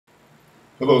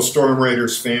Hello Storm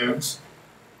Raiders fans,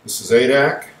 this is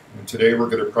Adak, and today we're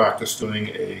going to practice doing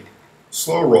a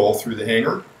slow roll through the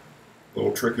hangar, a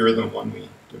little trickier than one we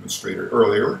demonstrated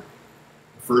earlier.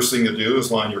 The first thing to do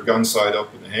is line your gun sight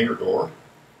up in the hangar door,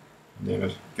 and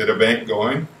then get a bank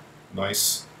going,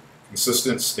 nice,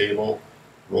 consistent, stable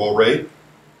roll rate.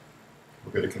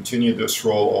 We're going to continue this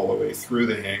roll all the way through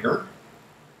the hangar,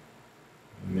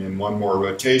 and then one more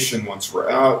rotation once we're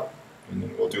out, and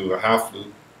then we'll do a half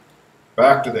loop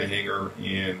back to the hangar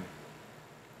and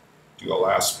do a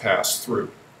last pass through.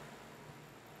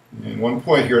 And one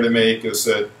point here to make is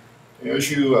that as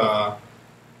you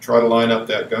try to line up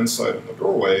that gun sight on the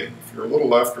doorway, if you're a little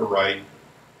left or right,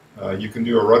 you can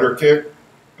do a rudder kick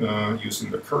using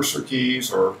the cursor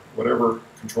keys or whatever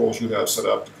controls you have set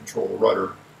up to control the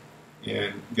rudder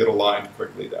and get aligned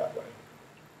quickly that way.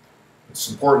 It's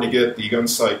important to get the gun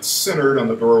sight centered on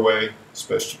the doorway as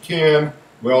best you can,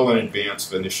 well in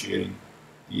advance of initiating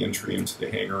the entry into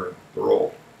the hangar and the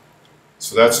roll.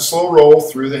 So that's a slow roll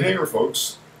through the hangar,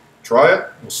 folks. Try it.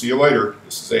 We'll see you later.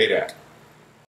 This is Adak.